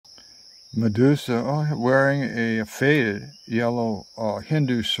Medusa, wearing a faded yellow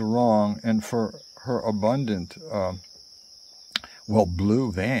Hindu sarong, and for her abundant,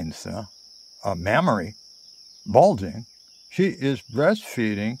 blue veins, mammary, bulging, she is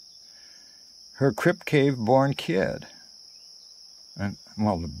breastfeeding her crypt cave-born kid. And,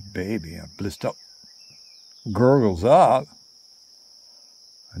 the baby, blissed up, gurgles up,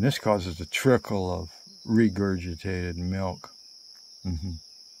 and this causes a trickle of regurgitated milk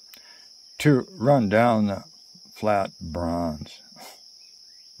to run down the flat bronze,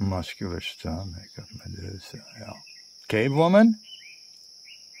 muscular stomach of Medusa. Yeah. Cave woman?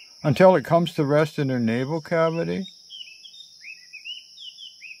 Until it comes to rest in her navel cavity?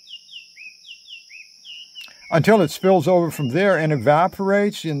 Until it spills over from there and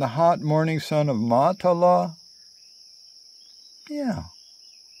evaporates in the hot morning sun of Matala? Yeah.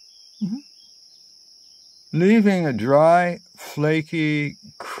 Leaving a dry, flaky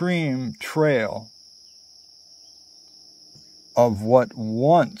cream trail of what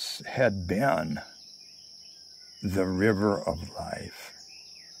once had been the river of life,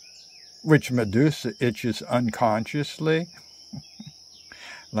 which Medusa itches unconsciously,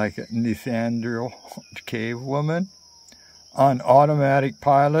 like a Neanderthal cave woman, on automatic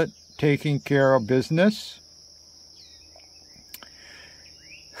pilot, taking care of business.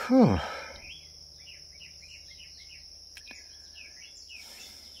 Whew.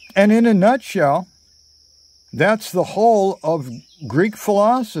 And in a nutshell, that's the whole of Greek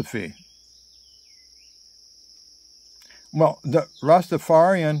philosophy. Well, the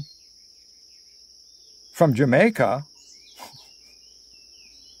Rastafarian from Jamaica,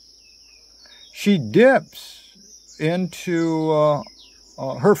 she dips into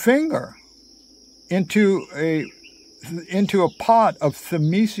her finger into a pot of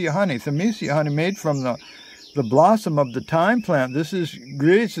Thymesia honey. Thymesia honey made from the blossom of the thyme plant. This is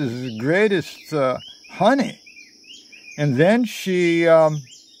Greece's greatest honey. And then she,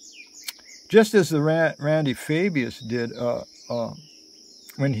 just as the Randy Fabius did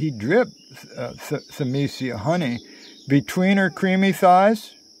when he dripped Thymesia honey between her creamy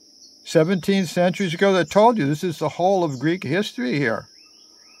thighs, 17 centuries ago, that told you this is the whole of Greek history here.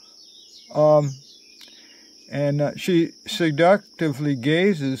 And she seductively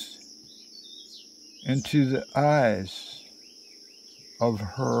gazes into the eyes of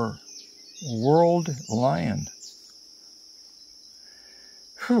her world lion.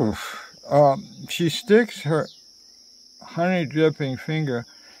 Whew. She sticks her honey-dripping finger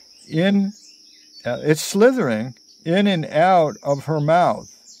in, it's slithering in and out of her mouth,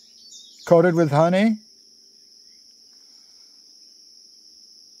 coated with honey.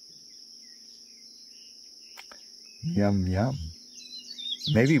 Yum, yum.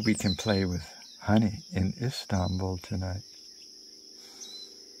 Maybe we can play with honey in Istanbul tonight.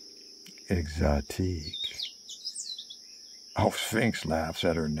 Exotique. Oh, Sphinx laughs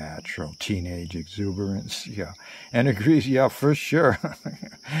at her natural teenage exuberance, yeah, and agrees, yeah, for sure.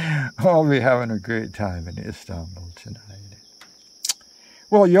 I'll be having a great time in Istanbul tonight.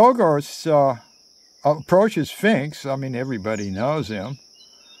 Well, Yorgos approaches Sphinx. I mean, everybody knows him.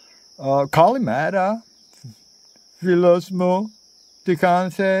 Kalimata, Philosmo,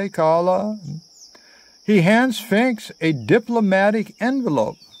 Dikante, Kala. He hands Sphinx a diplomatic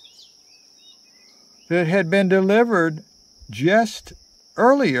envelope that had been delivered just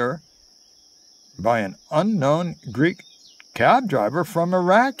earlier by an unknown Greek cab driver from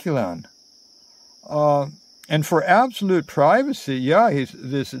Heracleon. And for absolute privacy, yeah,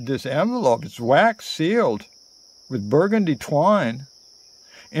 this envelope is wax sealed with burgundy twine.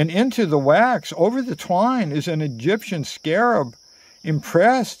 And into the wax, over the twine, is an Egyptian scarab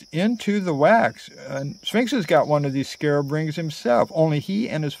impressed into the wax. And Sphinx has got one of these scarab rings himself. Only he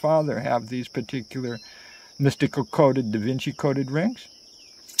and his father have these particular mystical coated, Da Vinci coated rings.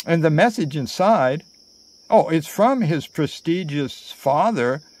 And the message inside, it's from his prestigious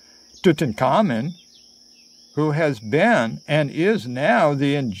father, Tutankhamun, who has been and is now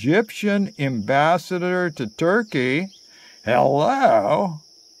the Egyptian ambassador to Turkey. Hello.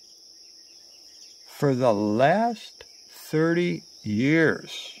 For the last 30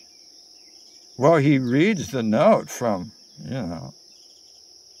 years. Well, he reads the note from,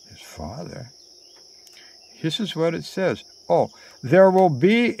 his father. This is what it says. There will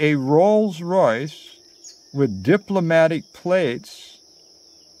be a Rolls Royce with diplomatic plates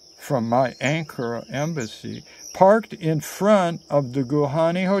from my Ankara embassy parked in front of the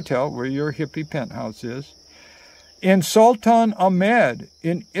Guhani Hotel, where your hippie penthouse is, in Sultan Ahmed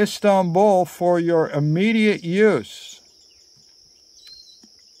in Istanbul for your immediate use.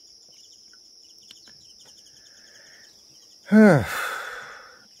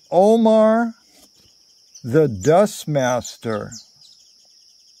 Omar the Dustmaster,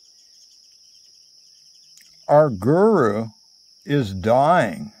 our guru, is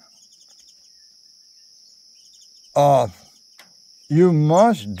dying. You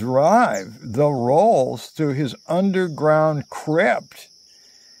must drive the rolls to his underground crypt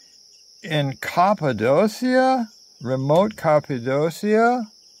in Cappadocia, remote Cappadocia,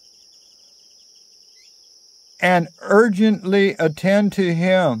 and urgently attend to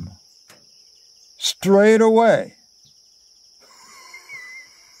him straight away.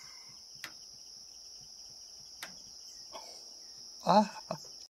 Ah.